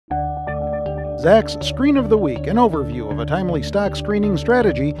Zach's Screen of the Week, an overview of a timely stock screening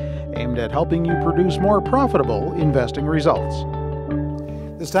strategy aimed at helping you produce more profitable investing results.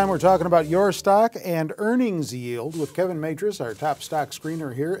 This time we're talking about your stock and earnings yield with Kevin Matras, our top stock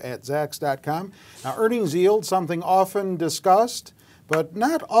screener here at Zacks.com. Now, earnings yield, something often discussed, but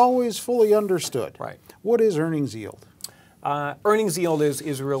not always fully understood. Right. What is earnings yield? Earnings yield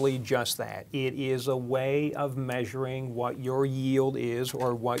is really just that. It is a way of measuring what your yield is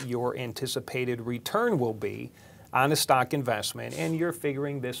or what your anticipated return will be on a stock investment, and you're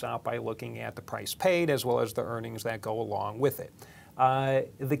figuring this out by looking at the price paid as well as the earnings that go along with it.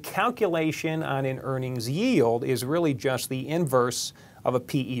 The calculation on an earnings yield is really just the inverse of a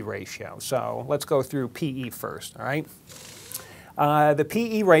PE ratio. So let's go through PE first, all right? The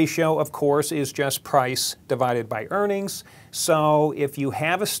PE ratio, of course, is just price divided by earnings. So if you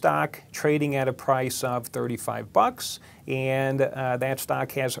have a stock trading at a price of 35 bucks and that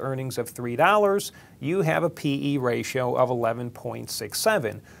stock has earnings of $3, you have a PE ratio of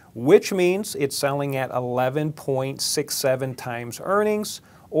 11.67, which means it's selling at 11.67 times earnings.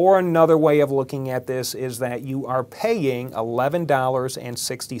 Or another way of looking at this is that you are paying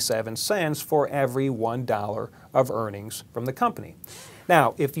 $11.67 for every $1 of earnings from the company.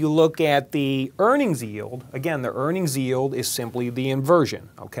 Now, if you look at the earnings yield, again, the earnings yield is simply the inversion,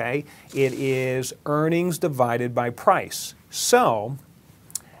 okay? It is earnings divided by price. So,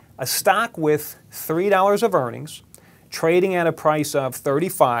 a stock with $3 of earnings, trading at a price of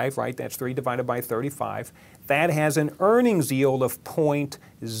 35, right? That's 3 divided by 35. That has an earnings yield of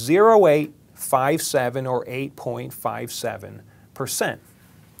 0.0857 or 8.57%.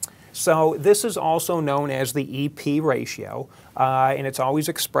 So this is also known as the EP ratio, and it's always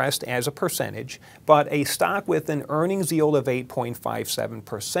expressed as a percentage. But a stock with an earnings yield of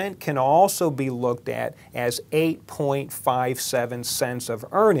 8.57% can also be looked at as 8.57 cents of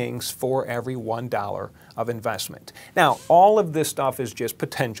earnings for every $1 of investment. Now, all of this stuff is just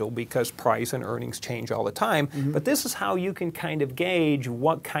potential because price and earnings change all the time, but this is how you can kind of gauge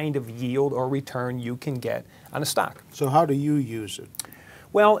what kind of yield or return you can get on a stock. So how do you use it?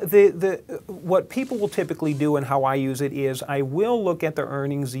 Well, what people will typically do and how I use it is I will look at the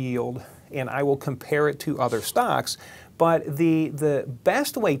earnings yield and I will compare it to other stocks, but the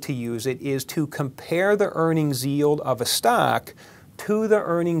best way to use it is to compare the earnings yield of a stock to the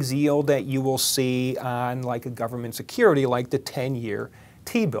earnings yield that you will see on like a government security like the 10-year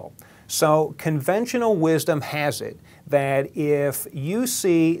T-bill. So conventional wisdom has it that if you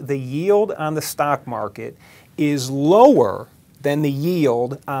see the yield on the stock market is lower than the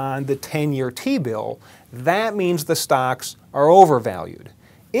yield on the 10-year T-bill, that means the stocks are overvalued.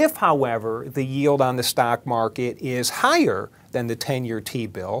 If, however, the yield on the stock market is higher than the 10-year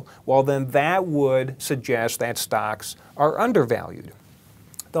T-bill, well then that would suggest that stocks are undervalued.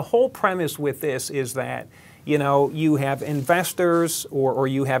 The whole premise with this is that, you know, you have investors or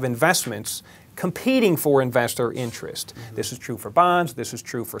you have investments competing for investor interest. This is true for bonds, this is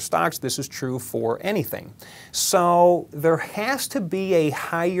true for stocks, this is true for anything. So there has to be a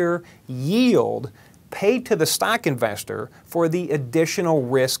higher yield paid to the stock investor for the additional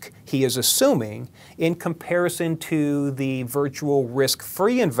risk he is assuming in comparison to the virtual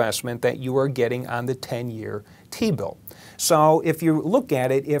risk-free investment that you are getting on the 10-year T-bill. So if you look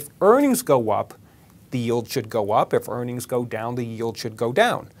at it, if earnings go up, the yield should go up. If earnings go down, the yield should go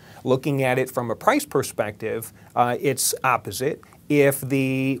down. Looking at it from a price perspective, it's opposite. If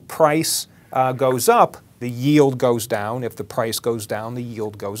the price goes up, the yield goes down. If the price goes down, the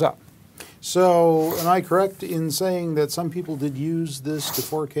yield goes up. So am I correct in saying that some people did use this to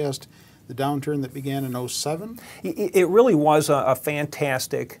forecast the downturn that began in 07? It really was a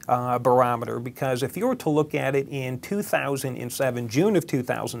fantastic barometer, because if you were to look at it in 2007, June of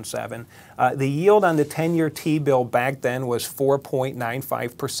 2007, the yield on the 10-year T-bill back then was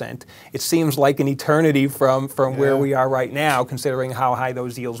 4.95%. It seems like an eternity from where we are right now, considering how high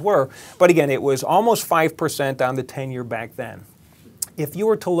those yields were. But again, it was almost 5% on the 10-year back then. If you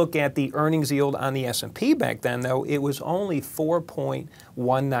were to look at the earnings yield on the S&P back then, though, it was only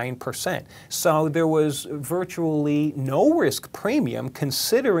 4.19%. So there was virtually no risk premium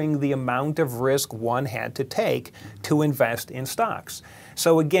considering the amount of risk one had to take to invest in stocks.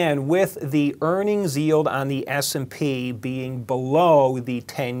 So again, with the earnings yield on the S&P being below the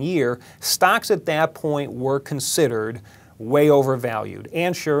 10-year, stocks at that point were considered way overvalued.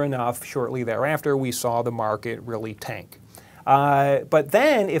 And sure enough, shortly thereafter, we saw the market really tank. But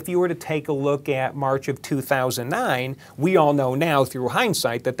then, if you were to take a look at March of 2009, we all know now through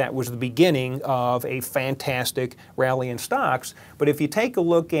hindsight that that was the beginning of a fantastic rally in stocks. But if you take a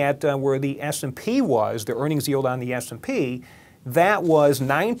look at where the S&P was, the earnings yield on the S&P, that was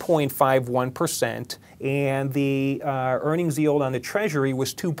 9.51%, and the earnings yield on the Treasury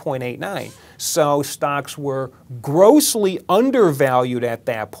was 2.89. So stocks were grossly undervalued at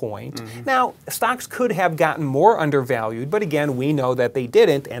that point. Now, stocks could have gotten more undervalued, but again, we know that they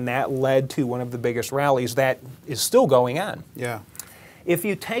didn't, and that led to one of the biggest rallies that is still going on. Yeah. If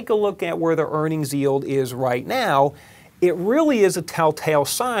you take a look at where the earnings yield is right now, it really is a telltale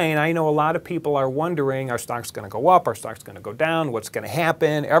sign. I know a lot of people are wondering, are stocks going to go up? Are stocks going to go down? What's going to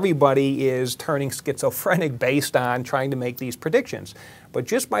happen? Everybody is turning schizophrenic based on trying to make these predictions. But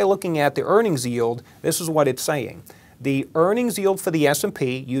just by looking at the earnings yield, this is what it's saying. The earnings yield for the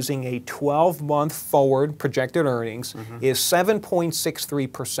S&P using a 12-month forward projected earnings is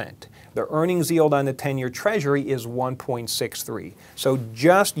 7.63%. The earnings yield on the 10-year Treasury is 1.63. So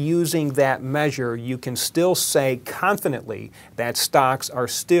just using that measure, you can still say confidently that stocks are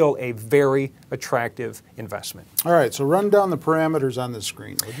still a very attractive investment. All right, so run down the parameters on the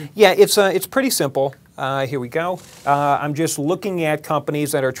screen, would you? Yeah, it's pretty simple. Here we go. I'm just looking at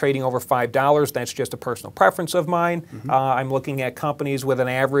companies that are trading over $5. That's just a personal preference of mine. I'm looking at companies with an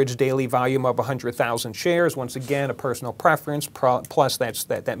average daily volume of 100,000 shares. Once again, a personal preference, plus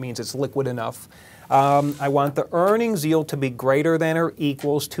that means it's liquid enough. I want the earnings yield to be greater than or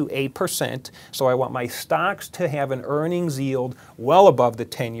equals to 8%. So I want my stocks to have an earnings yield well above the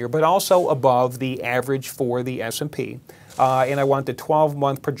 10-year, but also above the average for the S&P. And I want the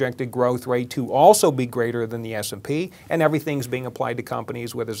 12-month projected growth rate to also be greater than the S&P, and everything's being applied to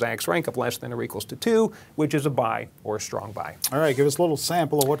companies with a ZAX rank of less than or equals to 2, which is a buy or a strong buy. All right, give us a little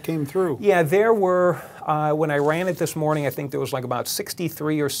sample of what came through. Yeah, there were, when I ran it this morning, I think there was like about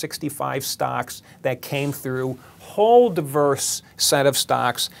 63 or 65 stocks that came through. Whole diverse set of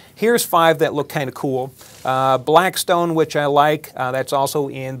stocks. Here's 5 that look kind of cool. Blackstone, which I like, that's also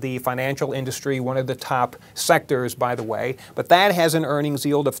in the financial industry, one of the top sectors, by the way, but that has an earnings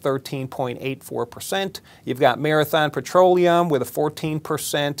yield of 13.84%. You've got Marathon Petroleum with a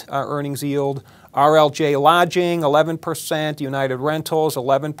 14% earnings yield. RLJ Lodging, 11%, United Rentals,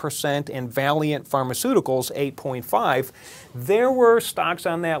 11%, and Valiant Pharmaceuticals, 8.5%. There were stocks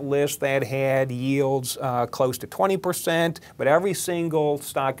on that list that had yields close to 20%, but every single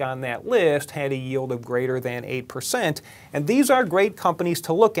stock on that list had a yield of greater than 8%. And these are great companies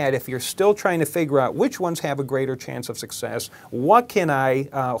to look at if you're still trying to figure out which ones have a greater chance of success, what can I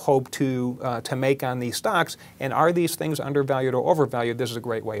hope to make on these stocks, and are these things undervalued or overvalued? This is a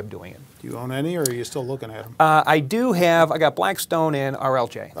great way of doing it. Do you own any, or are you still looking at them? I do have, I got Blackstone and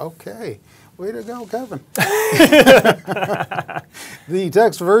RLJ. Okay. Way to go, Kevin. The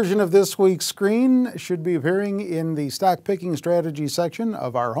text version of this week's screen should be appearing in the stock picking strategy section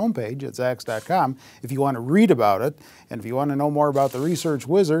of our homepage at Zacks.com if you want to read about it. And if you want to know more about the Research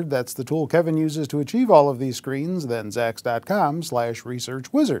Wizard, that's the tool Kevin uses to achieve all of these screens, then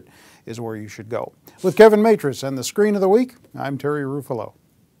Zacks.com/researchwizard is where you should go. With Kevin Matras and the Screen of the Week, I'm Terry Ruffalo.